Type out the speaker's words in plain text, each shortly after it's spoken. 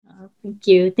Thank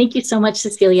you. Thank you so much,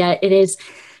 Cecilia. It is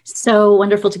so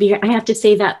wonderful to be here. I have to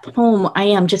say that poem, I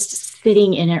am just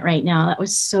sitting in it right now. That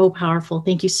was so powerful.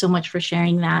 Thank you so much for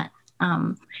sharing that.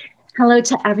 Um, Hello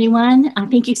to everyone.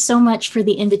 Thank you so much for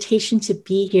the invitation to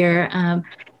be here.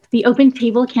 The Open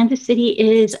Table Kansas City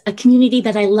is a community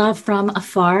that I love from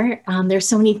afar. There's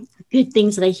so many good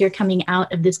things that I hear coming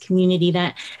out of this community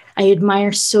that I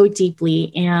admire so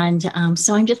deeply. And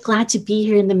so I'm just glad to be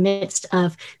here in the midst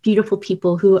of beautiful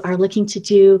people who are looking to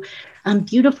do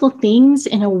beautiful things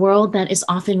in a world that is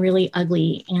often really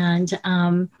ugly.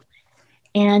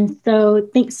 And so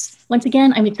thanks once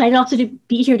again. I'm excited also to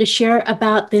be here to share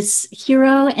about this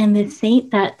hero and this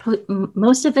saint that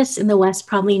most of us in the West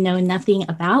probably know nothing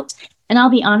about. And I'll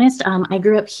be honest, I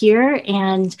grew up here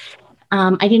and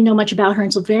I didn't know much about her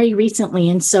until very recently.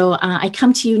 And so I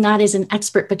come to you not as an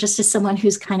expert, but just as someone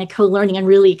who's kind of co-learning and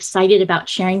really excited about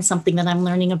sharing something that I'm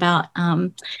learning about.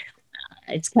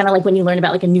 It's kind of like when you learn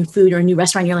about like a new food or a new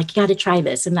restaurant, you're like, you got to try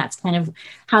this. And that's kind of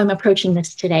how I'm approaching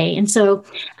this today. And so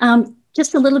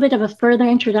just a little bit of a further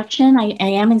introduction. I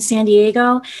am in San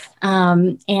Diego,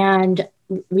 and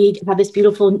we have this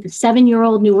beautiful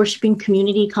 7-year-old new worshiping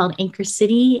community called Anchor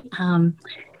City.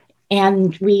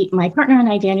 And my partner and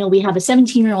I, Daniel, we have a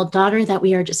 17-year-old daughter that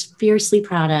we are just fiercely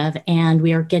proud of, and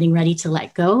we are getting ready to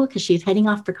let go because she's heading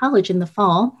off for college in the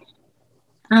fall.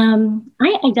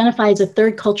 I identify as a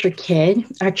third culture kid.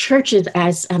 Our church is,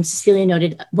 as Cecilia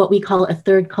noted, what we call a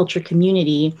third culture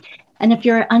community. And if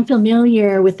you're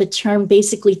unfamiliar with the term,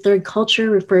 basically third culture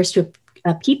refers to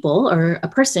a people or a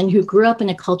person who grew up in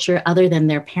a culture other than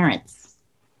their parents.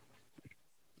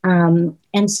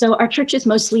 And so our church is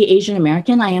mostly Asian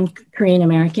American. I am Korean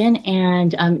American,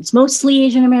 and it's mostly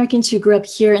Asian Americans who grew up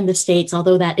here in the States,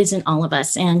 although that isn't all of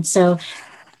us. And so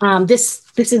this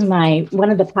is one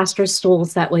of the pastor's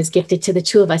stoles that was gifted to the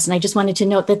two of us. And I just wanted to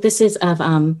note that this is of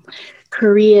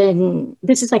Korean,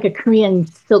 this is like a Korean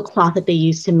silk cloth that they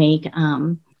used to make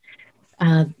hanbok,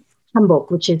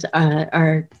 which is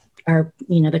our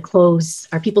the clothes,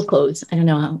 our people's clothes. I don't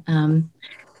know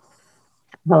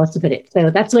how else to put it. So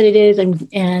that's what it is.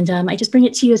 And I just bring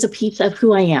it to you as a piece of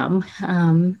who I am.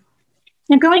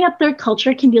 Now, growing up third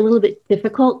culture can be a little bit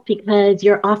difficult because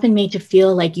you're often made to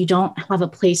feel like you don't have a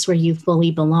place where you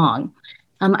fully belong.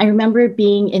 I remember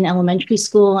being in elementary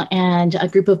school and a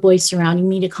group of boys surrounding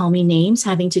me to call me names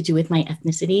having to do with my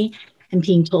ethnicity and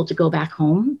being told to go back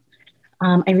home.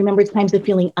 I remember times of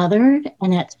feeling othered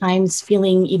and at times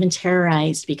feeling even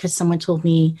terrorized because someone told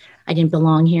me I didn't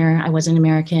belong here. I wasn't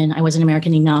American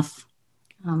enough.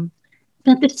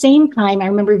 But at the same time, I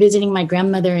remember visiting my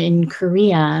grandmother in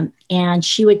Korea, and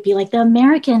she would be like, the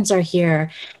Americans are here,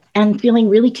 and feeling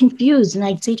really confused. And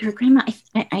I'd say to her, Grandma,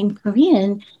 I'm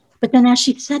Korean. But then as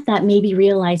she said that, maybe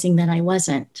realizing that I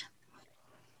wasn't.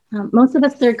 Most of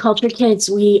us third culture kids,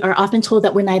 we are often told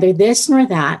that we're neither this nor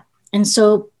that. And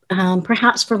so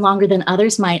perhaps for longer than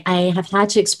others might, I have had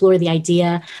to explore the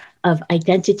idea of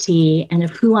identity and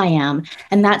of who I am.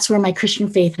 And that's where my Christian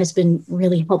faith has been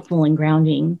really helpful and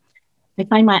grounding. I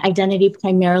find my identity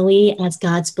primarily as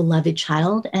God's beloved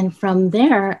child. And from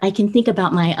there, I can think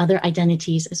about my other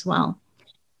identities as well.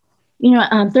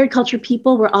 Third culture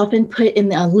people were often put in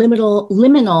the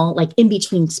liminal, like in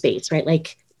between space, right?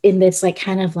 Like in this like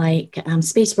kind of like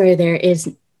space where there is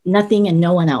nothing and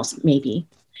no one else, maybe.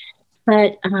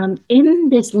 But in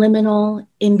this liminal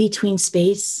in between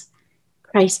space,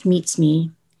 Christ meets me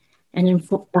and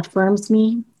affirms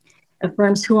me,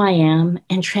 affirms who I am,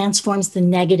 and transforms the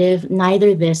negative,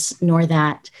 neither this nor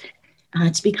that,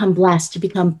 to become blessed, to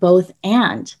become both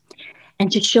and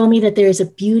to show me that there is a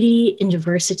beauty in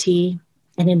diversity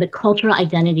and in the cultural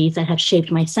identities that have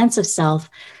shaped my sense of self.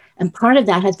 And part of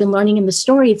that has been learning in the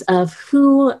stories of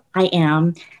who I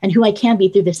am and who I can be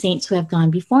through the saints who have gone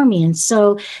before me. And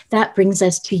so that brings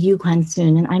us to you,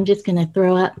 Gwansun. And I'm just going to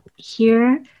throw up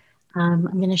here. I'm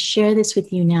going to share this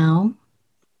with you now,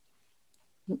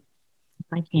 if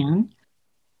I can.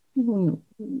 All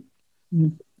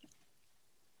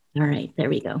right, there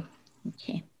we go.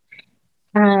 Okay.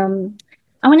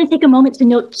 I want to take a moment to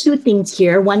note two things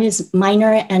here. One is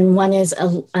minor and one is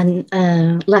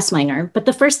less minor. But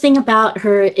the first thing about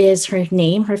her is her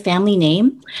name, her family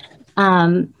name.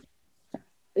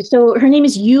 So her name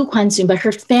is Yu Gwansun, but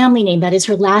her family name, that is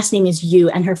her last name is Yu,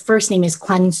 and her first name is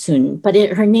Gwansun. But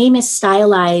her name is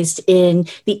stylized in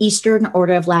the Eastern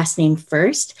order of last name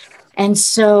first. And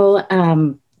so,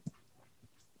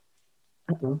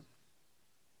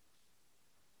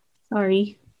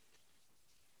 sorry.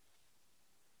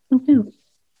 Oh no,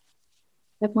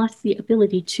 I've lost the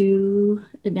ability to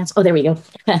advance. Oh, there we go.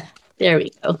 There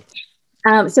we go.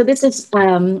 So this is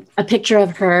a picture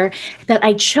of her that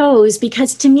I chose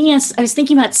because to me, as I was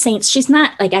thinking about saints, she's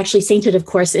not like actually sainted, of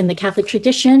course, in the Catholic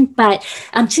tradition, but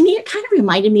to me, it kind of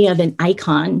reminded me of an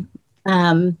icon.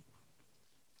 And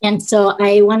so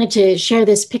I wanted to share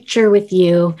this picture with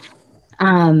you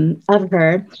of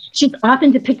her. She's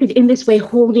often depicted in this way,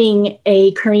 holding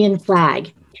a Korean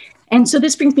flag. And so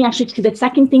this brings me actually to the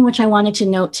second thing, which I wanted to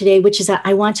note today, which is that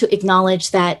I want to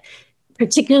acknowledge that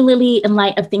particularly in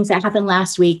light of things that happened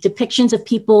last week, depictions of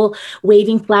people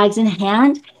waving flags in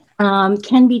hand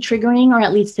can be triggering or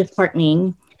at least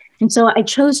disheartening. And so I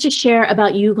chose to share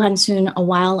about Yu Gwansun a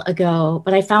while ago,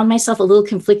 but I found myself a little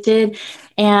conflicted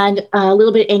and a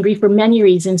little bit angry for many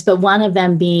reasons, but one of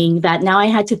them being that now I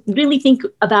had to really think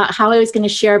about how I was going to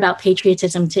share about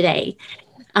patriotism today.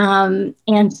 And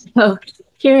so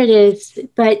here it is,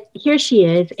 but here she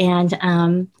is.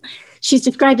 And she's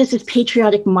described as this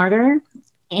patriotic martyr.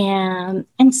 And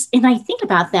I think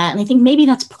about that, and I think maybe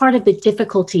that's part of the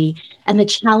difficulty and the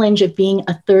challenge of being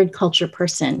a third culture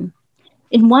person.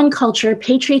 In one culture,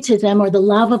 patriotism or the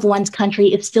love of one's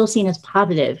country is still seen as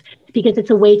positive because it's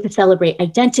a way to celebrate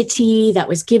identity that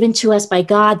was given to us by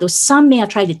God, though some may have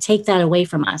tried to take that away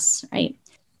from us, right?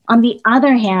 On the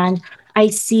other hand, I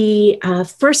see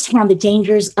firsthand the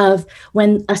dangers of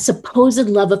when a supposed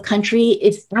love of country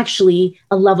is actually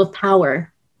a love of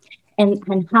power.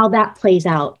 And how that plays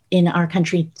out in our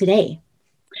country today.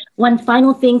 One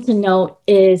final thing to note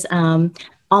is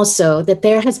also that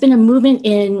there has been a movement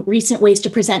in recent ways to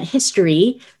present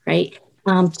history, right,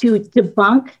 to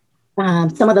debunk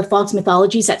some of the false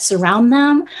mythologies that surround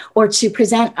them, or to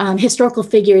present historical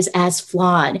figures as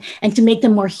flawed and to make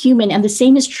them more human. And the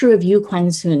same is true of Yu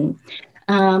Gwansun.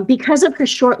 Because of her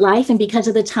short life and because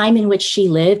of the time in which she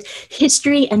lived,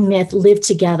 history and myth lived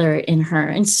together in her.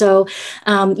 And so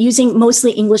using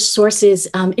mostly English sources,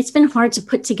 it's been hard to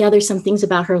put together some things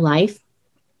about her life.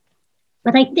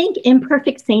 But I think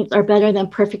imperfect saints are better than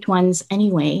perfect ones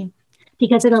anyway,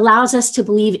 because it allows us to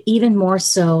believe even more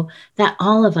so that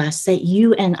all of us, that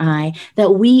you and I,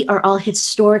 that we are all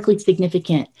historically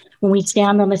significant when we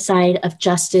stand on the side of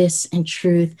justice and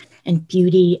truth and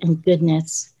beauty and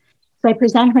goodness. So I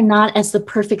present her not as the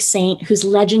perfect saint whose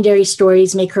legendary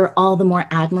stories make her all the more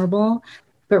admirable,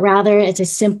 but rather as a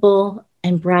simple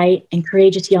and bright and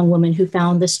courageous young woman who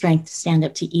found the strength to stand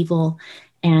up to evil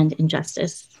and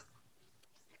injustice.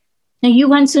 Now, Yu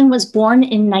Gwansun was born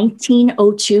in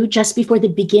 1902, just before the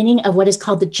beginning of what is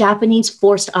called the Japanese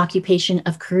forced occupation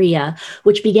of Korea,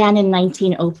 which began in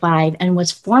 1905 and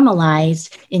was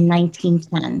formalized in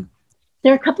 1910.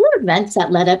 There are a couple of events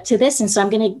that led up to this, and so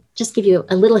I'm going to just give you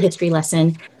a little history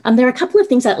lesson. There are a couple of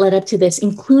things that led up to this,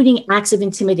 including acts of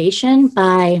intimidation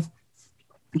by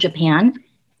Japan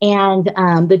and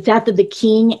the death of the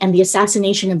king and the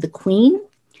assassination of the queen.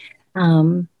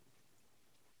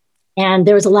 And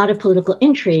there was a lot of political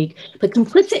intrigue, but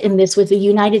complicit in this was the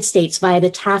United States via the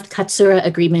Taft-Katsura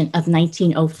Agreement of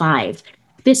 1905.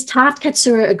 This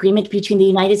Taft-Katsura Agreement between the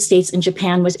United States and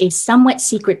Japan was a somewhat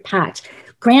secret pact,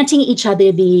 granting each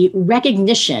other the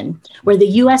recognition where the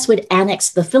US would annex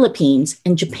the Philippines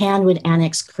and Japan would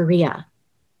annex Korea.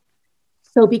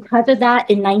 So because of that,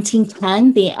 in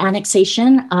 1910, the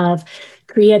annexation of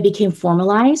Korea became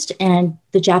formalized and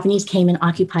the Japanese came and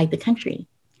occupied the country.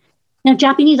 Now,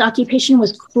 Japanese occupation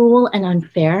was cruel and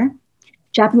unfair.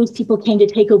 Japanese people came to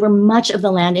take over much of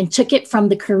the land and took it from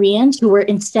the Koreans, who were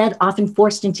instead often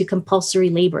forced into compulsory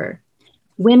labor.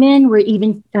 Women were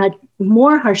even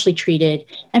more harshly treated.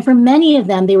 And for many of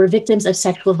them, they were victims of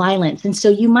sexual violence. And so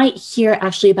you might hear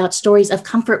actually about stories of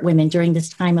comfort women during this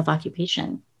time of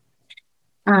occupation.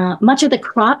 Much of the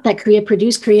crop that Korea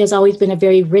produced, Korea has always been a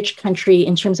very rich country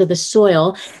in terms of the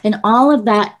soil. And all of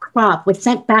that crop was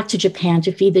sent back to Japan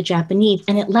to feed the Japanese,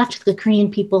 and it left the Korean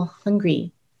people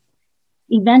hungry.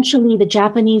 Eventually, the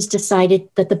Japanese decided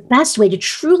that the best way to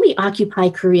truly occupy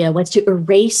Korea was to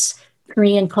erase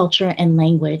Korean culture and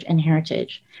language and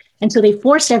heritage. And so they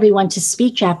forced everyone to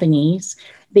speak Japanese.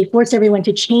 They forced everyone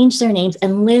to change their names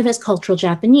and live as cultural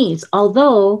Japanese.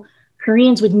 Although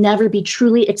Koreans would never be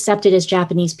truly accepted as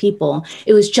Japanese people,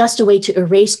 it was just a way to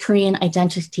erase Korean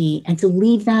identity and to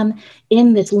leave them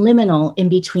in this liminal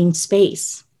in-between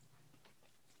space.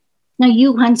 Now,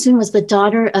 Yu Gwansun was the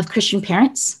daughter of Christian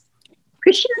parents.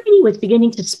 Christianity was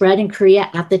beginning to spread in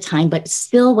Korea at the time, but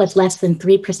still was less than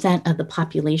 3% of the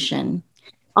population.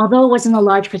 Although it wasn't a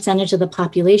large percentage of the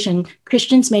population,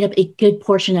 Christians made up a good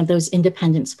portion of those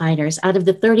independence fighters. Out of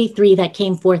the 33 that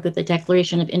came forth with the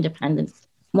Declaration of Independence,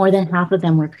 more than half of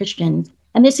them were Christians.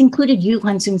 And this included Yu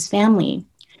Gwansun's family.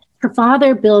 Her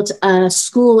father built a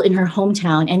school in her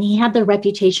hometown, and he had the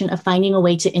reputation of finding a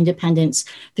way to independence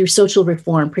through social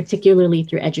reform, particularly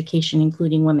through education,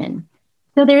 including women.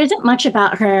 So there isn't much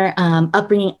about her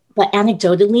upbringing, but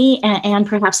anecdotally and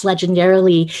perhaps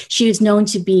legendarily, she was known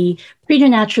to be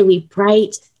preternaturally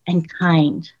bright and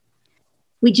kind.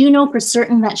 We do know for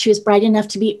certain that she was bright enough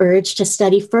to be urged to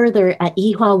study further at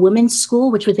Ihwa Women's School,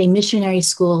 which was a missionary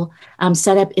school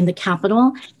set up in the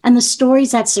capital. And the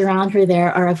stories that surround her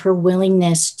there are of her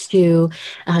willingness to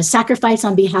sacrifice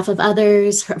on behalf of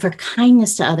others, her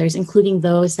kindness to others, including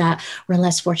those that were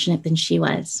less fortunate than she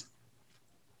was.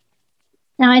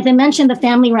 Now, as I mentioned, the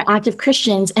family were active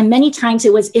Christians, and many times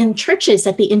it was in churches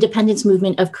that the independence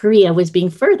movement of Korea was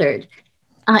being furthered.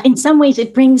 In some ways,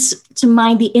 it brings to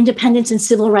mind the independence and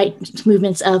civil rights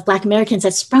movements of Black Americans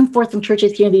that sprung forth from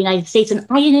churches here in the United States. And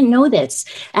I didn't know this.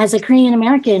 As a Korean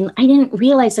American, I didn't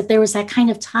realize that there was that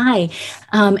kind of tie.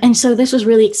 And so this was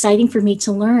really exciting for me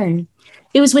to learn.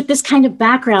 It was with this kind of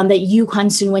background that Yu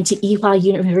Gwansun went to Ihwa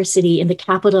University in the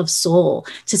capital of Seoul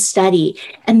to study.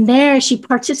 And there she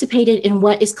participated in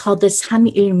what is called the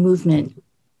Saint movement.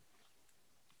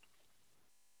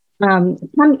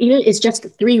 Saint Yu is just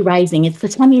 3 rising. It's the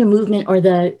Saint Yu movement or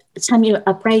the Saint Yu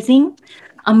uprising.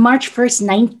 On March 1st,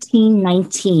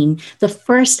 1919, the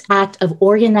first act of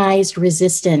organized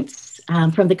resistance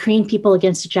from the Korean people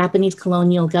against the Japanese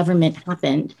colonial government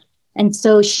happened. And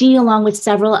so she, along with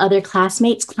several other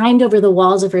classmates, climbed over the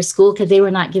walls of her school because they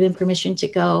were not given permission to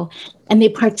go. And they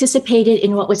participated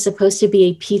in what was supposed to be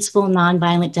a peaceful,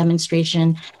 nonviolent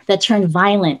demonstration that turned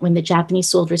violent when the Japanese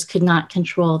soldiers could not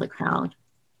control the crowd.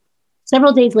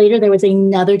 Several days later, there was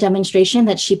another demonstration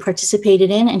that she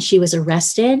participated in, and she was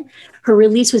arrested. Her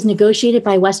release was negotiated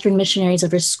by Western missionaries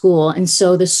of her school, and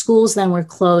so the schools then were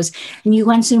closed. And Yu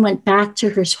Gwansun went back to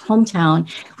her hometown,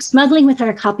 smuggling with her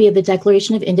a copy of the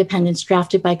Declaration of Independence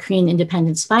drafted by Korean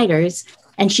independence fighters.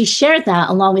 And she shared that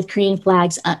along with Korean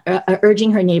flags,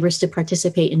 urging her neighbors to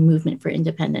participate in movement for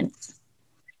independence.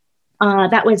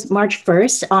 That was March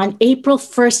 1st. On April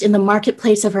 1st, in the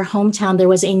marketplace of her hometown, there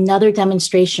was another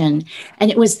demonstration.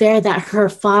 And it was there that her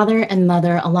father and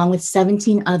mother, along with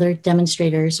 17 other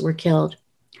demonstrators, were killed.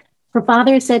 Her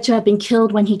father is said to have been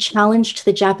killed when he challenged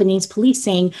the Japanese police,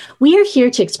 saying, "We are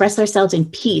here to express ourselves in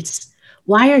peace.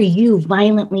 Why are you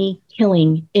violently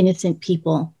killing innocent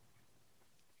people?"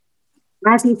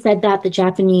 As he said that, the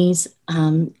Japanese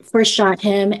first shot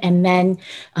him and then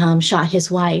shot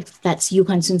his wife. That's Yu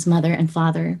Gwansun's mother and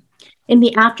father. In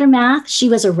the aftermath, she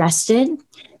was arrested,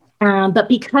 but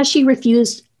because she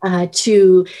refused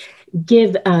to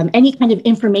give any kind of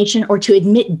information or to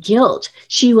admit guilt,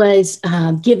 she was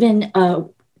given a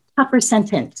tougher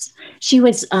sentence. She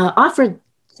was offered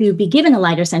to be given a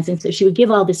lighter sentence, so she would give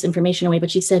all this information away,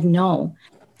 but she said no.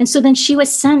 And so then she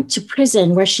was sent to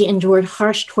prison where she endured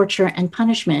harsh torture and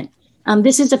punishment.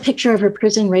 This is a picture of her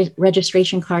prison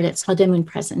registration card at Seodaemun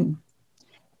Prison.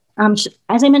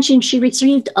 As I mentioned, she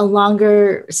received a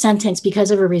longer sentence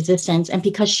because of her resistance and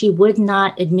because she would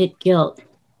not admit guilt.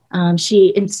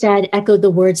 She instead echoed the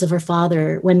words of her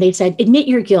father when they said, "Admit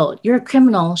your guilt, you're a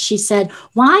criminal." She said,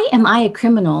 "Why am I a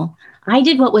criminal? I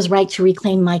did what was right to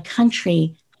reclaim my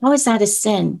country. How is that a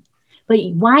sin? But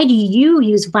why do you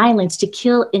use violence to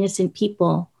kill innocent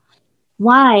people?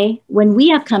 Why, when we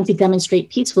have come to demonstrate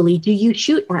peacefully, do you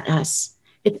shoot at us?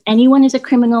 If anyone is a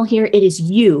criminal here, it is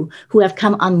you who have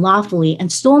come unlawfully and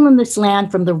stolen this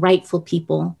land from the rightful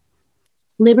people.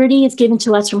 Liberty is given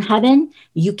to us from heaven.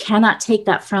 You cannot take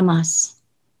that from us."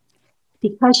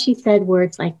 Because she said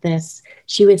words like this,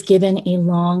 she was given a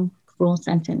long, cruel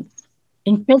sentence.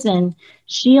 In prison,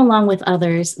 she, along with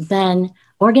others, then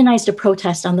organized a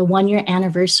protest on the 1-year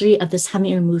anniversary of the Saint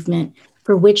Yu movement,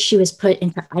 for which she was put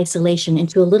into isolation,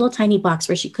 into a little tiny box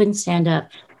where she couldn't stand up,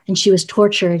 and she was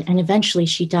tortured, and eventually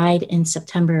she died in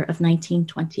September of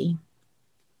 1920.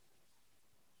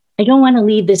 I don't want to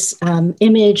leave this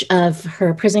image of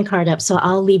her prison card up, so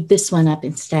I'll leave this one up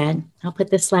instead. I'll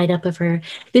put this slide up of her.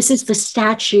 This is the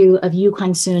statue of Yu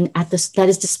Gwansun that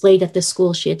is displayed at the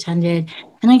school she attended.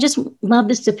 And I just love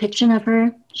this depiction of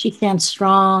her. She stands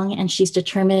strong and she's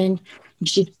determined, and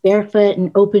she's barefoot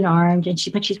and open-armed,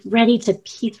 but she's ready to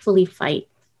peacefully fight.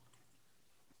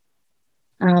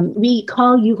 We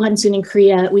call Yu Gwansun in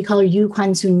Korea, we call her Yu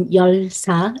Gwansun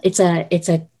Yolsa. It's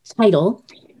a title.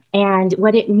 And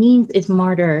what it means is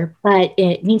martyr, but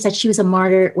it means that she was a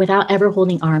martyr without ever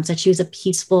holding arms, that she was a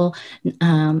peaceful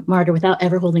martyr without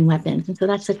ever holding weapons. And so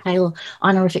that's the title,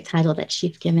 honorific title that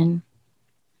she's given.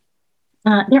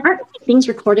 There aren't many things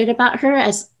recorded about her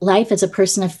as life as a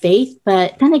person of faith,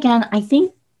 but then again, I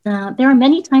think there are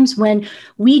many times when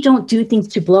we don't do things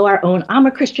to blow our own, I'm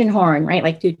a Christian horn, right?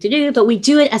 Like do, but we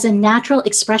do it as a natural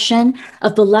expression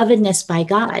of belovedness by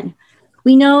God.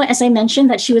 We know, as I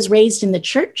mentioned, that she was raised in the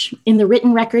church. In the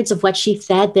written records of what she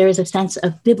said, there is a sense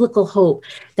of biblical hope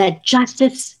that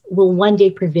justice will one day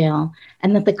prevail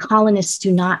and that the colonists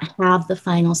do not have the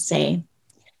final say.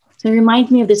 So it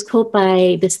reminds me of this quote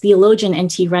by this theologian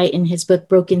N.T. Wright in his book,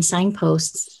 Broken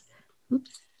Signposts.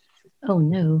 Oops. Oh,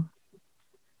 no.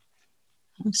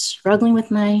 I'm struggling with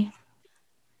my...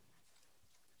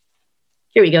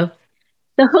 Here we go.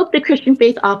 The hope the Christian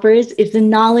faith offers is the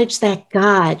knowledge that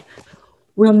God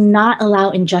will not allow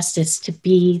injustice to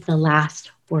be the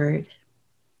last word.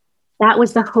 That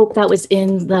was the hope that was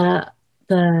in the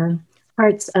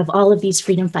hearts of all of these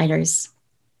freedom fighters.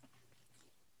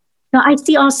 Now, I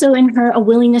see also in her a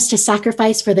willingness to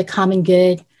sacrifice for the common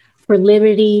good, for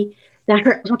liberty, that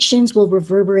her actions will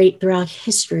reverberate throughout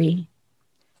history.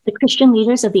 The Christian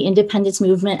leaders of the independence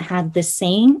movement had this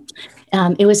saying.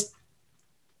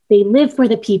 They live for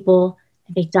the people,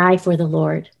 and they die for the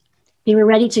Lord. They were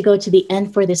ready to go to the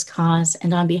end for this cause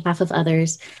and on behalf of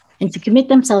others, and to commit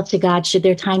themselves to God should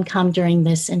their time come during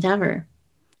this endeavor.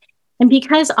 And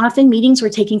because often meetings were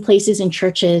taking places in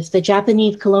churches, the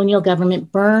Japanese colonial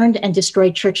government burned and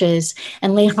destroyed churches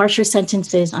and lay harsher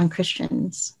sentences on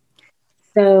Christians.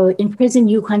 So in prison,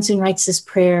 Yu Gwansun writes this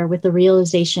prayer with the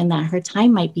realization that her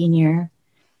time might be near.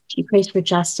 She prays for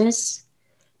justice,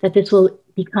 that this will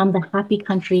become the happy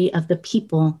country of the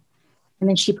people. And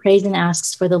then she prays and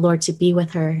asks for the Lord to be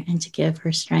with her and to give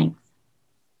her strength.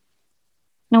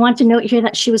 And I want to note here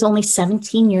that she was only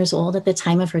 17 years old at the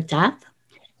time of her death.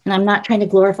 And I'm not trying to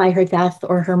glorify her death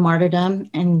or her martyrdom,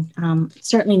 and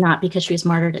certainly not because she was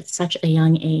martyred at such a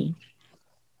young age.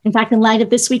 In fact, in light of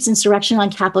this week's insurrection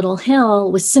on Capitol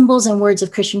Hill, with symbols and words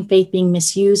of Christian faith being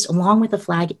misused along with the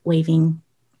flag waving,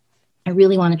 I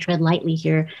really want to tread lightly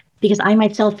here because I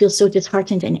myself feel so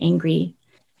disheartened and angry.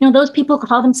 You know, those people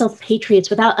call themselves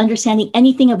patriots without understanding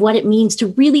anything of what it means to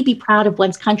really be proud of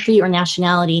one's country or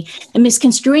nationality, and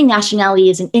misconstruing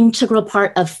nationality as an integral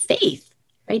part of faith,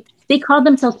 right? They call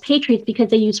themselves patriots because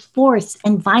they use force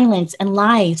and violence and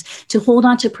lies to hold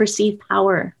on to perceived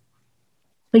power.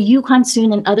 But Yu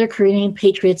Gwansun and other Korean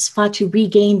patriots fought to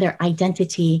regain their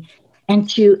identity and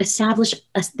to establish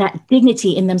that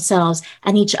dignity in themselves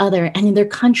and each other and in their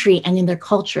country and in their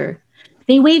culture.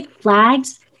 They waved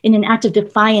flags in an act of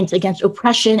defiance against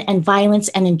oppression and violence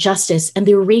and injustice and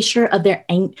the erasure of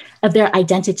their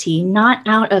identity, not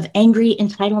out of angry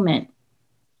entitlement.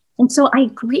 And so I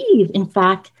grieve, in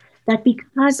fact, that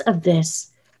because of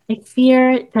this, I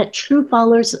fear that true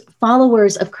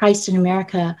followers of Christ in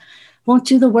America won't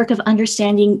do the work of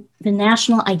understanding the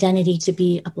national identity to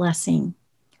be a blessing,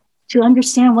 to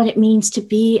understand what it means to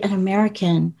be an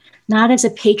American, not as a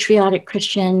patriotic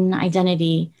Christian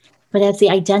identity, but as the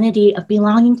identity of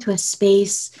belonging to a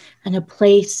space and a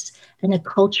place and a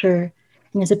culture,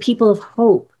 and as a people of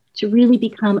hope to really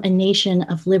become a nation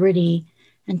of liberty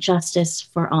and justice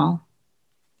for all.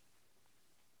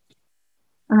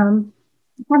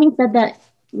 Having said that,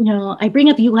 you know, I bring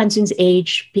up Yu Gwansun's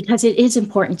age because it is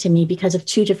important to me because of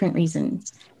two different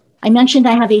reasons. I mentioned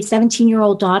I have a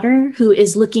 17-year-old daughter who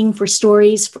is looking for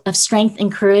stories of strength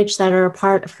and courage that are a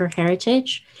part of her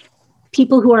heritage,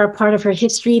 people who are a part of her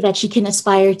history that she can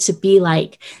aspire to be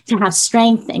like, to have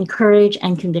strength and courage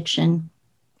and conviction.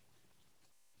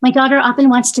 My daughter often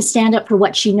wants to stand up for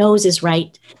what she knows is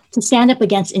right, to stand up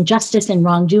against injustice and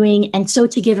wrongdoing, and so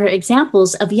to give her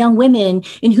examples of young women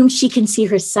in whom she can see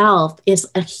herself is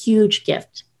a huge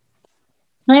gift.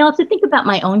 And I also think about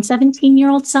my own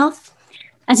 17-year-old self.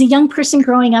 As a young person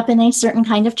growing up in a certain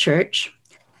kind of church,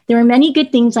 there were many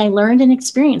good things I learned and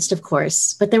experienced, of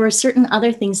course, but there were certain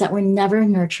other things that were never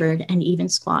nurtured and even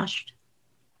squashed.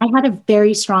 I had a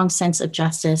very strong sense of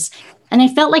justice, and I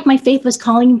felt like my faith was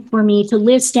calling for me to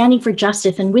live standing for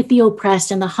justice and with the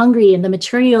oppressed and the hungry and the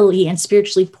materially and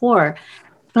spiritually poor.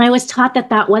 But I was taught that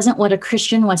that wasn't what a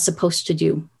Christian was supposed to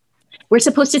do. We're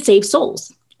supposed to save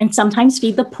souls and sometimes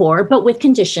feed the poor, but with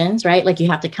conditions, right? Like you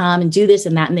have to come and do this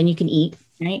and that, and then you can eat,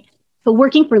 right? But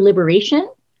working for liberation,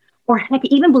 or heck,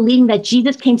 even believing that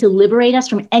Jesus came to liberate us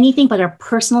from anything but our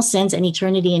personal sins and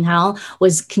eternity in hell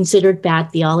was considered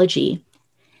bad theology.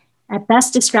 At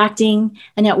best distracting,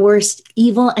 and at worst,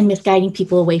 evil and misguiding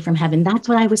people away from heaven. That's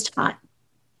what I was taught.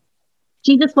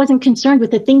 Jesus wasn't concerned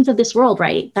with the things of this world,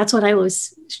 right? That's what I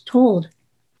was told.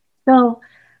 So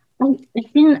I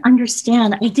didn't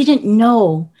understand. I didn't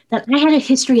know that I had a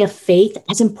history of faith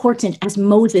as important as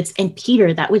Moses and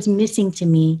Peter that was missing to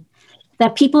me.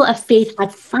 that people of faith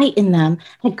had fight in them,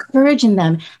 had courage in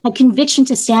them, had conviction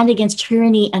to stand against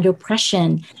tyranny and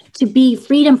oppression, to be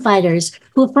freedom fighters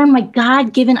who affirmed my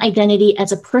God-given identity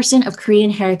as a person of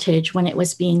Korean heritage when it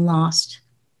was being lost.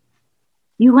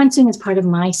 Yu Gwansun is part of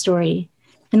my story.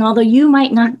 And although you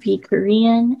might not be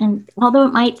Korean, and although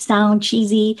it might sound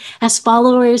cheesy, as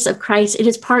followers of Christ, it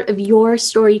is part of your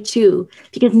story too,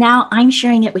 because now I'm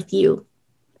sharing it with you.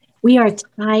 We are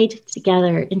tied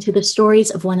together into the stories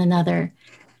of one another,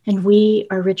 and we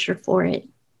are richer for it.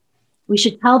 We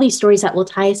should tell these stories that will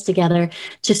tie us together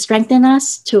to strengthen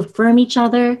us, to affirm each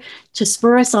other, to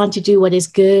spur us on to do what is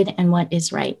good and what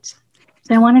is right.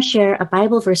 So I want to share a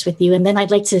Bible verse with you, and then I'd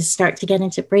like to start to get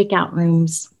into breakout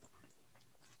rooms.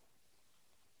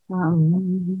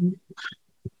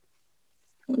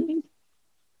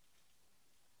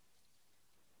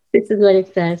 This is what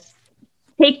it says.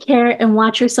 Take care and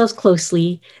watch yourselves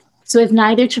closely, so as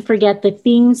neither to forget the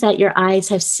things that your eyes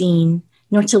have seen,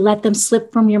 nor to let them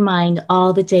slip from your mind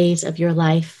all the days of your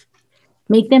life.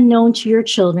 Make them known to your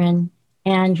children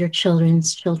and your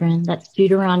children's children. That's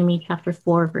Deuteronomy chapter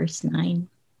 4, verse 9.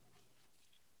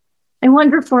 I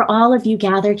wonder for all of you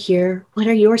gathered here, what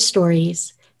are your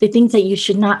stories? The things that you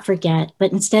should not forget,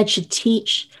 but instead should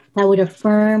teach, that would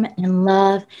affirm and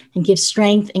love and give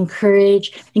strength and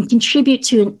courage and contribute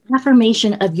to an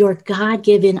affirmation of your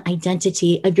God-given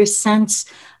identity, of your sense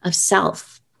of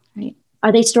self, right?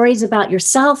 Are they stories about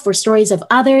yourself or stories of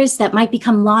others that might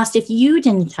become lost if you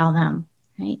didn't tell them,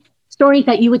 right? Stories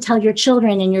that you would tell your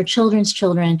children and your children's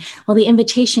children. Well, the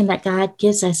invitation that God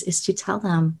gives us is to tell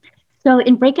them. So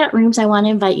in breakout rooms, I want to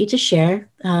invite you to share.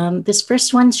 This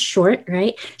first one's short,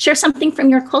 right? Share something from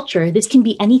your culture. This can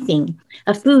be anything,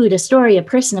 a food, a story, a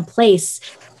person, a place.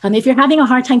 If you're having a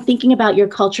hard time thinking about your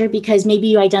culture because maybe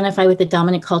you identify with the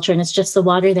dominant culture and it's just the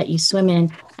water that you swim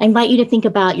in, I invite you to think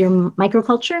about your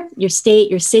microculture, your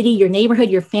state, your city, your neighborhood,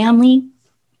 your family,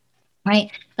 right?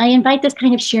 I invite this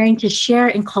kind of sharing to share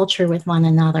in culture with one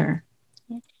another.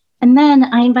 And then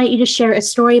I invite you to share a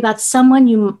story about someone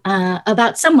you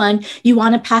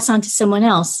want to pass on to someone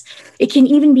else. It can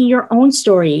even be your own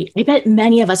story. I bet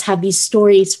many of us have these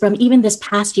stories from even this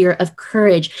past year of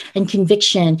courage and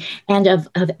conviction and of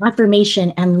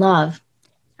affirmation and love.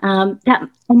 And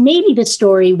maybe the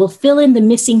story will fill in the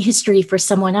missing history for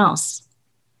someone else.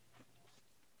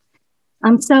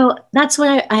 So that's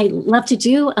what I love to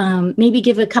do. Maybe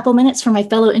give a couple minutes for my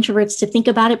fellow introverts to think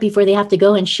about it before they have to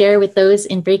go and share with those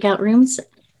in breakout rooms.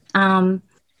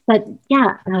 But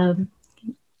yeah, I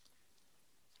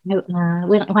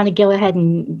want to go ahead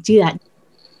and do that.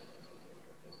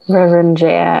 Reverend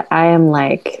Jeya, I am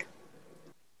like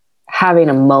having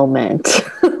a moment.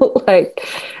 Like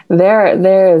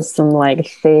there is some like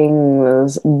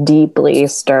things deeply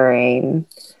stirring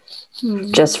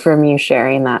just from you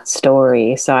sharing that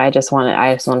story. So I just want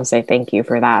to say thank you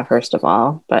for that, first of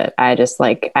all. But I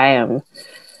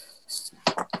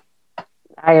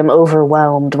am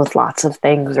overwhelmed with lots of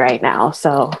things right now.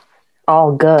 So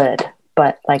all good,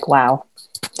 but like, wow.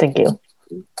 Thank you.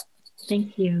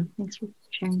 Thank you. Thanks for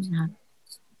sharing that.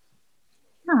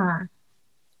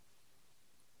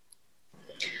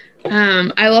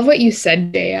 I love what you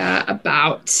said, Jeya,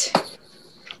 about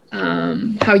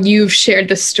how you've shared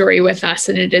this story with us,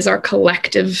 and it is our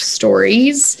collective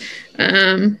stories.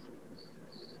 And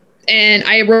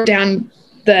I wrote down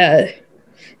the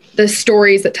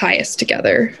stories that tie us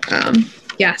together.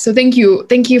 So thank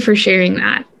you for sharing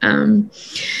that. And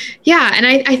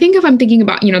I think if I'm thinking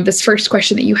about, this first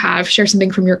question that you have, share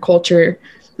something from your culture.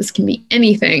 This can be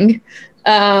anything.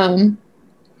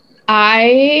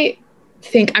 I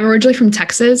think I'm originally from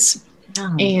Texas,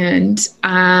 and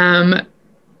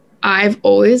I've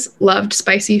always loved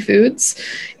spicy foods.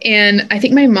 And I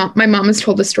think my mom has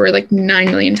told this story like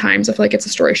 9 million times. I feel like it's a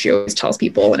story she always tells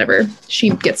people whenever she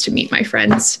gets to meet my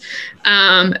friends.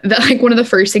 That like one of the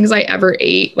first things I ever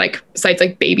ate, like besides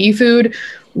like baby food,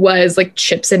 was like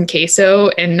chips and queso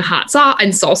and hot sauce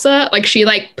and salsa. Like she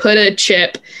like put a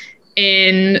chip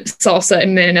in salsa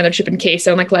and then another chip in queso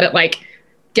and like let it like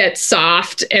get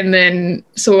soft, and then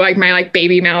so like my like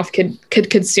baby mouth could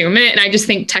consume it. And I just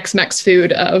think Tex-Mex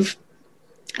food of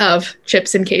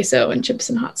chips and queso and chips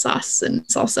and hot sauce and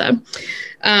salsa.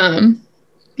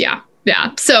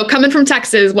 So coming from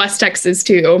Texas, West Texas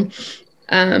too,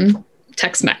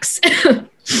 Tex-Mex. Yeah.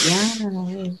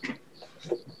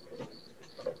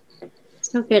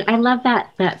 So good. I love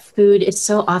that food is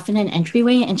so often an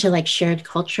entryway into like shared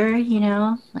culture,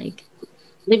 like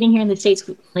living here in the States,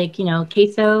 like,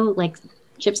 queso, like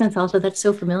chips and salsa, that's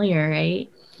so familiar, right?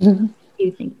 Mm-hmm. What do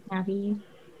you think, Abby?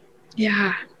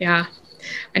 Yeah. Yeah.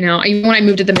 I know. Even when I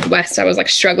moved to the Midwest, I was like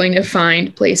struggling to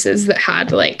find places that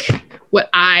had like what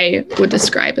I would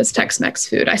describe as Tex-Mex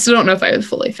food. I still don't know if I have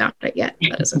fully found it yet.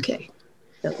 That is okay.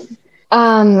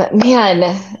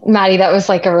 Man, Maddie, that was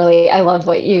like I love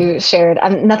what you shared.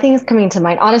 Nothing is coming to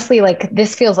mind. Honestly, like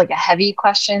this feels like a heavy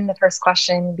question, the first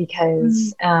question,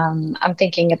 because I'm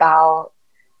thinking about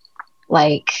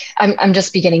like, I'm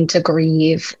just beginning to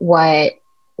grieve what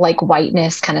like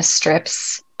whiteness kind of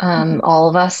strips all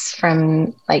of us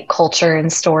from like culture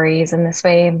and stories in this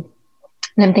way. And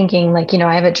I'm thinking like,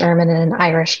 I have a German and an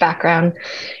Irish background.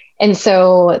 And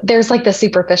so there's like the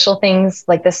superficial things,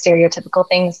 like the stereotypical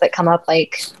things that come up,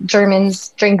 like Germans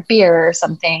drink beer or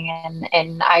something,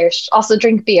 and Irish also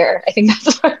drink beer. I think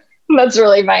that's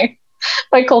really my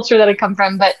culture that I come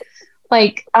from. But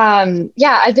like,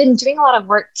 yeah, I've been doing a lot of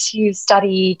work to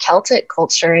study Celtic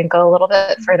culture and go a little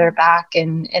bit further back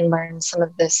and learn some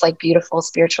of this like beautiful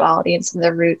spirituality and some of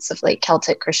the roots of like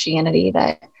Celtic Christianity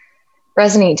that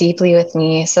resonate deeply with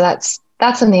me. So that's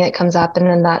something that comes up. And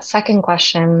then that second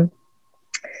question,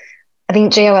 I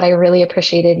think, Jeya, what I really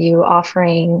appreciated you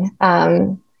offering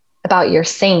about your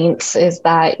saint is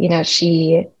that,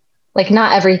 she, like,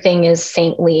 not everything is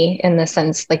saintly in the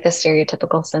sense, like the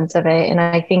stereotypical sense of it. And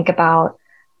I think about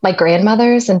my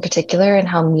grandmothers in particular and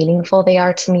how meaningful they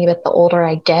are to me. But the older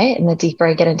I get and the deeper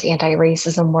I get into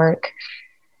anti-racism work,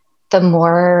 the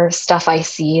more stuff I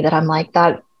see that I'm like,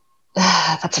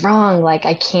 that's wrong. Like,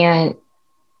 I can't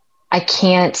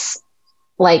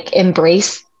like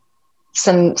embrace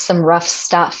some rough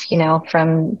stuff,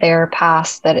 from their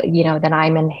past that, that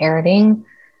I'm inheriting.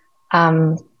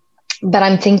 But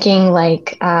I'm thinking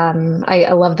like,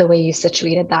 I love the way you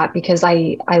situated that, because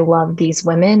I love these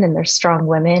women and they're strong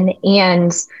women.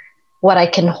 And what I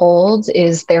can hold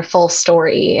is their full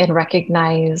story and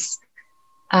recognize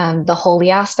the holy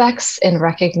aspects and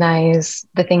recognize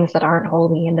the things that aren't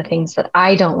holy and the things that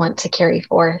I don't want to carry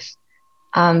forth.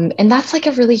 And that's like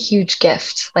a really huge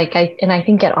gift. Like I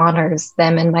think it honors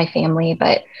them and my family,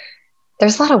 but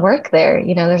there's a lot of work there.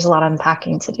 There's a lot of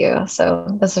unpacking to do. So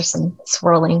those are some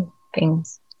swirling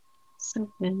things. So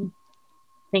good.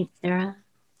 Thanks, Sarah.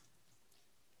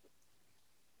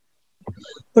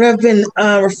 What I've been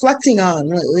reflecting on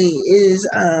lately is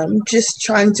just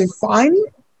trying to find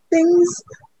things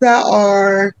that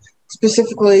are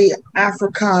specifically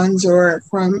Afrikaans or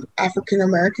from African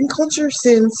American culture,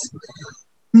 since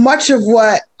much of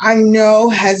what I know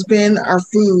has been our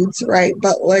foods, right?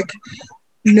 But like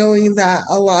knowing that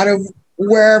a lot of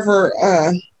wherever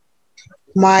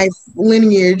my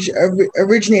lineage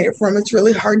originated from, it's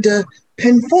really hard to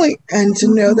pinpoint, and to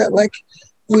know that like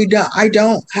I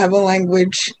don't have a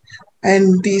language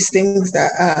and these things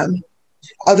that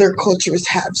other cultures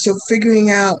have. So figuring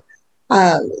out,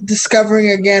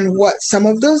 discovering again what some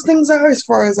of those things are as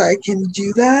far as I can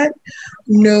do that,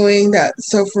 knowing that.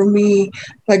 So for me,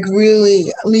 like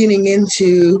really leaning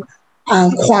into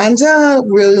Kwanzaa,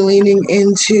 really leaning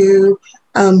into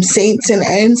saints and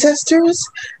ancestors.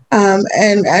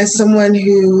 And as someone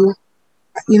who,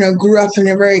 grew up in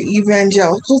a very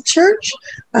evangelical church,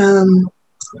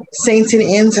 saints and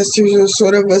ancestors are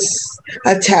sort of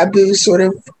a taboo sort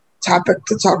of topic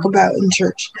to talk about in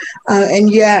church.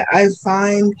 And yet I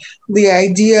find the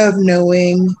idea of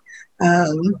knowing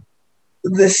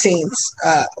the saints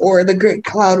or the great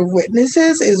cloud of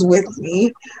witnesses is with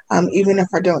me, even if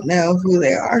I don't know who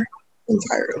they are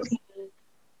entirely.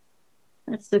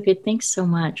 That's so good. Thanks so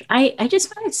much. I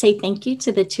just want to say thank you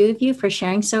to the two of you for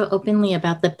sharing so openly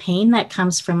about the pain that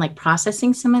comes from like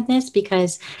processing some of this,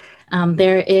 because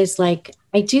there is like,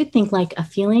 I do think like a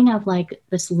feeling of like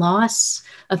this loss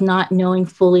of not knowing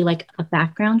fully like a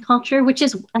background culture, which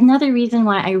is another reason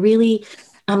why I really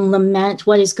lament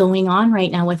what is going on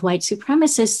right now with white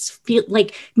supremacists, feel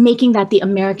like making that the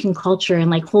American culture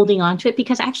and like holding on to it,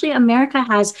 because actually America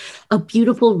has a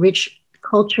beautiful, rich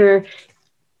culture,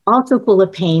 also full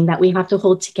of pain that we have to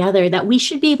hold together, that we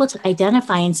should be able to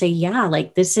identify and say, yeah,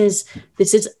 like this is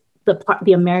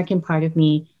the American part of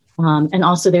me. And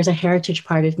also there's a heritage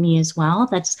part of me as well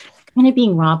that's kind of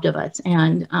being robbed of us.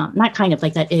 And not kind of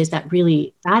like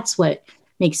that's what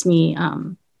makes me,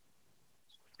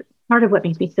 part of what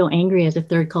makes me so angry as a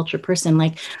third culture person.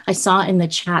 Like I saw in the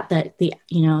chat that the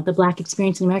Black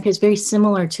experience in America is very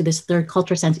similar to this third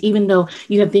culture sense, even though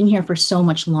you have been here for so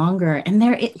much longer. And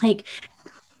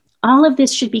all of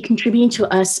this should be contributing to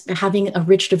us having a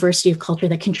rich diversity of culture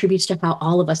that contributes to how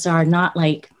all of us are, not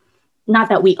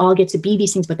that we all get to be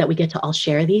these things, but that we get to all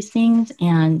share these things.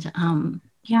 And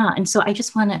and so I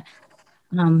just want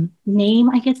to name,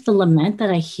 I guess, the lament that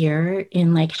I hear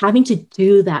in like having to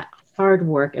do that hard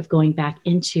work of going back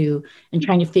into and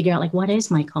trying to figure out like, what is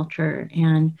my culture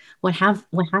and what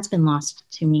has been lost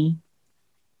to me.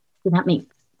 Does that make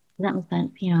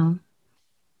sense? Yeah.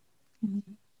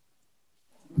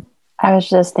 I was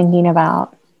just thinking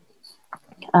about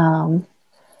the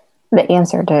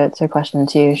answer to question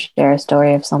 2, share a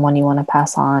story of someone you want to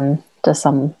pass on to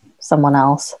someone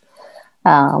else.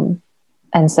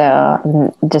 And so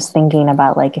I'm just thinking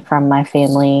about like from my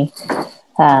family,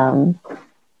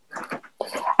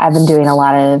 I've been doing a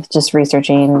lot of just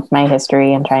researching my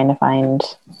history and trying to find,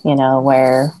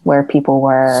 where people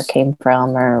were or came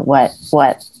from or what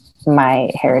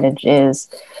my heritage is,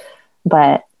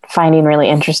 but finding really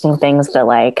interesting things that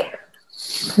like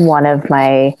one of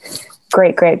my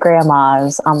great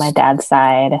grandmas on my dad's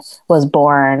side was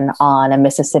born on a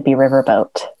Mississippi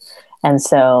riverboat. And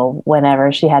so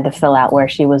whenever she had to fill out where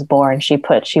she was born, she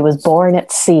put she was born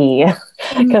at sea,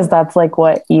 because that's like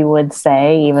what you would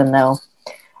say, even though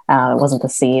it wasn't the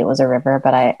sea, it was a river.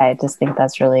 But I just think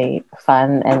that's really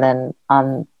fun. And then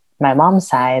on my mom's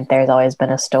side, there's always been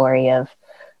a story of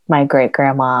my great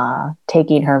grandma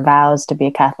taking her vows to be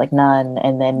a Catholic nun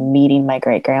and then meeting my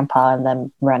great grandpa and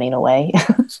them running away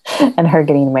and her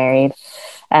getting married.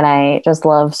 And I just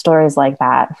love stories like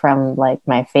that from like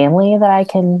my family that I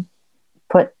can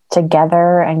put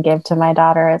together and give to my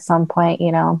daughter at some point,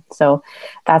 So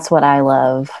that's what I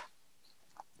love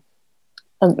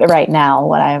right now,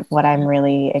 what I'm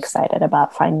really excited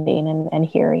about finding and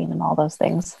hearing and all those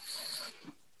things.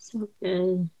 So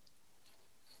good.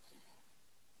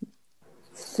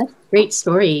 That's a great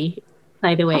story,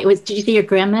 by the way. Did you say your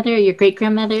grandmother or your great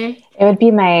grandmother? It would be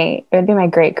my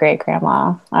great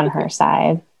grandma on her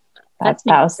side. That's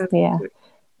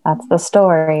the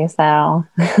story. So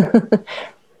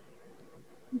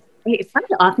it's not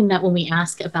often that when we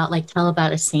ask about tell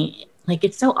about a saint,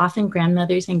 it's so often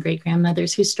grandmothers and great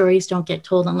grandmothers whose stories don't get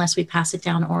told unless we pass it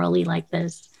down orally like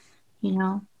this,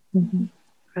 Mm-hmm.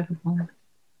 Incredible.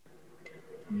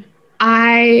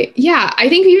 I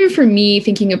think even for me,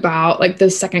 thinking about the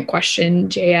second question,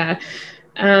 Jeya,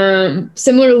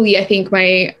 similarly, I think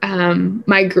my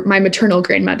my maternal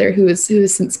grandmother who has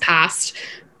since passed,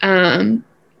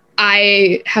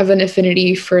 I have an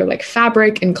affinity for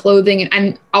fabric and clothing,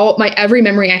 and every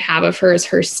memory I have of her is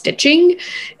her stitching.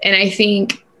 And I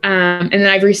think, and then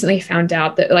I've recently found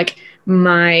out that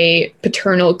my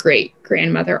paternal great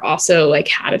grandmother also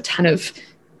had a ton of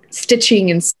stitching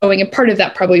and sewing, and part of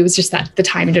that probably was just that the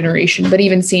time and generation, but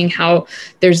even seeing how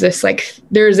there's this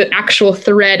there's an actual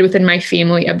thread within my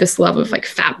family of this love of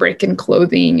fabric and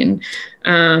clothing, and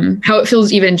how it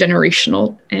feels even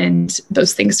generational, and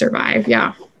those things survive.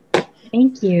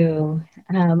 Thank you.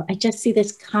 I just see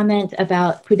this comment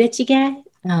about pudechige,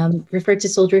 referred to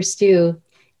soldier stew.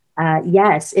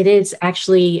 Yes, it is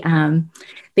actually,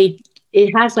 it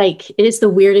is the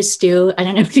weirdest stew. I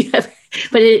don't know if you have,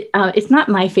 but it's not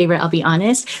my favorite, I'll be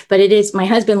honest, but it is, my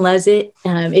husband loves it.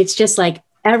 It's just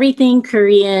everything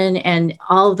Korean, and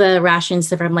all the rations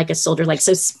from a soldier,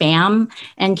 so Spam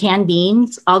and canned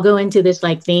beans all go into this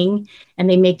thing, and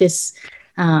they make this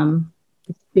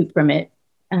soup from it.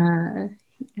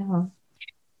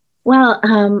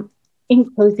 Well,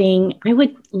 in closing, I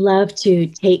would love to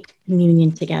take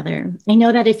communion together. I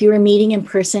know that if you were meeting in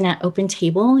person at Open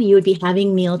Table, you would be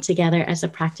having meal together as a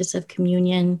practice of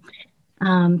communion,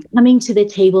 coming to the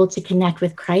table to connect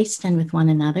with Christ and with one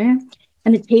another.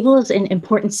 And the table is an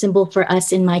important symbol for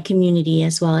us in my community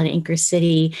as well at Anchor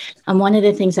City. One of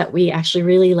the things that we actually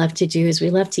really love to do is we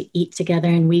love to eat together,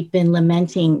 and we've been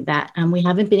lamenting that we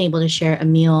haven't been able to share a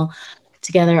meal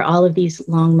together all of these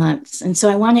long months. And so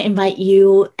I want to invite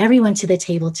everyone to the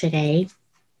table today.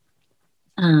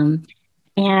 I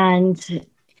want to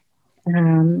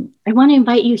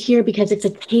invite you here because it's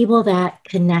a table that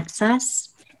connects us.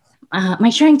 My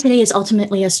sharing today is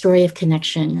ultimately a story of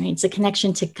connection, right? It's a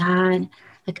connection to God,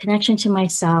 a connection to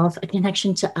myself, a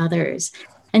connection to others.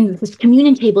 And this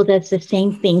communion table does the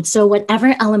same thing. So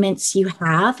whatever elements you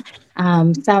have,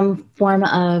 some form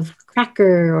of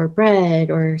cracker or bread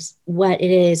or what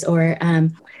it is, or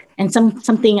and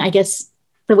something, I guess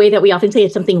the way that we often say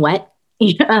is something wet,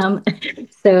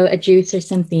 so a juice or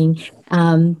something,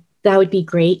 that would be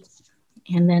great.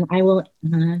 And then I will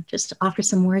just offer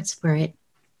some words for it.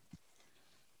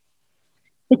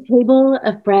 The table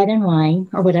of bread and wine,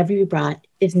 or whatever you brought,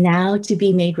 is now to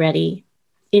be made ready.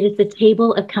 It is the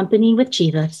table of company with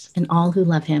Jesus and all who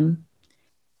love him.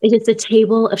 It is the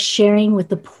table of sharing with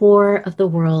the poor of the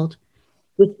world,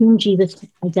 with whom Jesus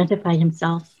identified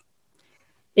himself.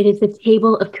 It is the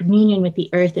table of communion with the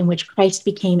earth in which Christ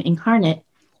became incarnate.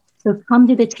 So come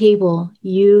to the table,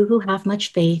 you who have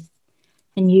much faith,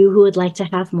 and you who would like to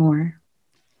have more.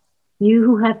 You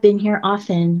who have been here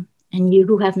often, and you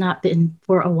who have not been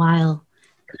for a while,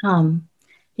 come.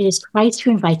 It is Christ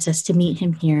who invites us to meet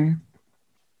him here.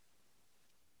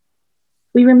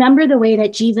 We remember the way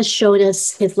that Jesus showed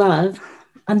us his love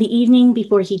on the evening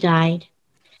before he died.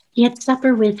 He had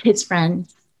supper with his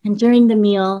friends, and during the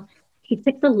meal, he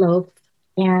took the loaf,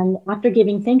 and after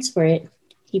giving thanks for it,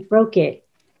 he broke it,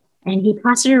 and he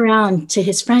passed it around to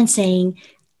his friends, saying,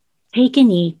 "Take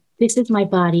and eat. This is my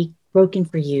body broken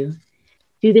for you.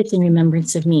 Do this in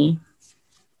remembrance of me."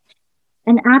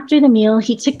 And after the meal,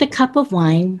 he took the cup of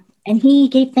wine, and he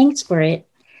gave thanks for it,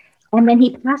 and then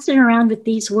he passed it around with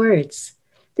these words: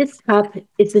 "This cup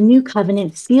is the new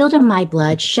covenant sealed in my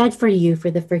blood, shed for you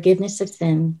for the forgiveness of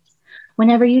sin.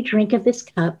 Whenever you drink of this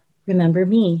cup, remember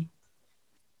me."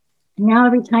 And now,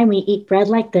 every time we eat bread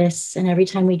like this, and every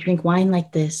time we drink wine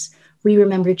like this, we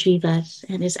remember Jesus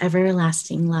and his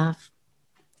everlasting love.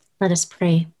 Let us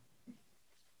pray.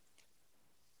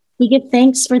 We give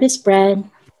thanks for this bread,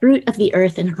 fruit of the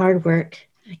earth and hard work,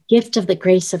 a gift of the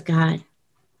grace of God.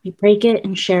 We break it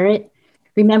and share it,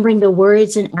 remembering the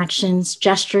words and actions,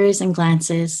 gestures and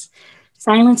glances,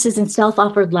 silences and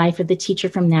self-offered life of the teacher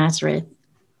from Nazareth.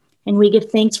 And we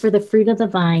give thanks for the fruit of the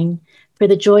vine, for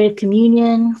the joy of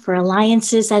communion, for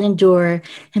alliances that endure,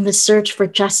 and the search for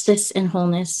justice and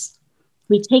wholeness.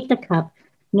 We take the cup,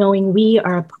 knowing we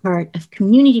are a part of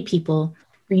community people,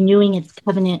 renewing its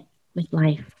covenant with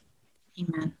life.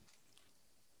 Amen.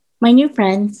 My new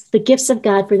friends, the gifts of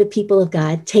God for the people of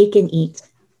God, take and eat.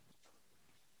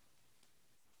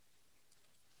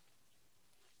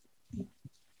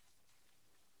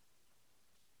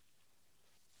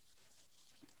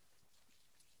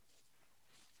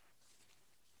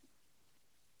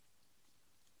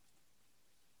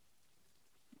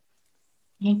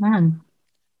 Amen.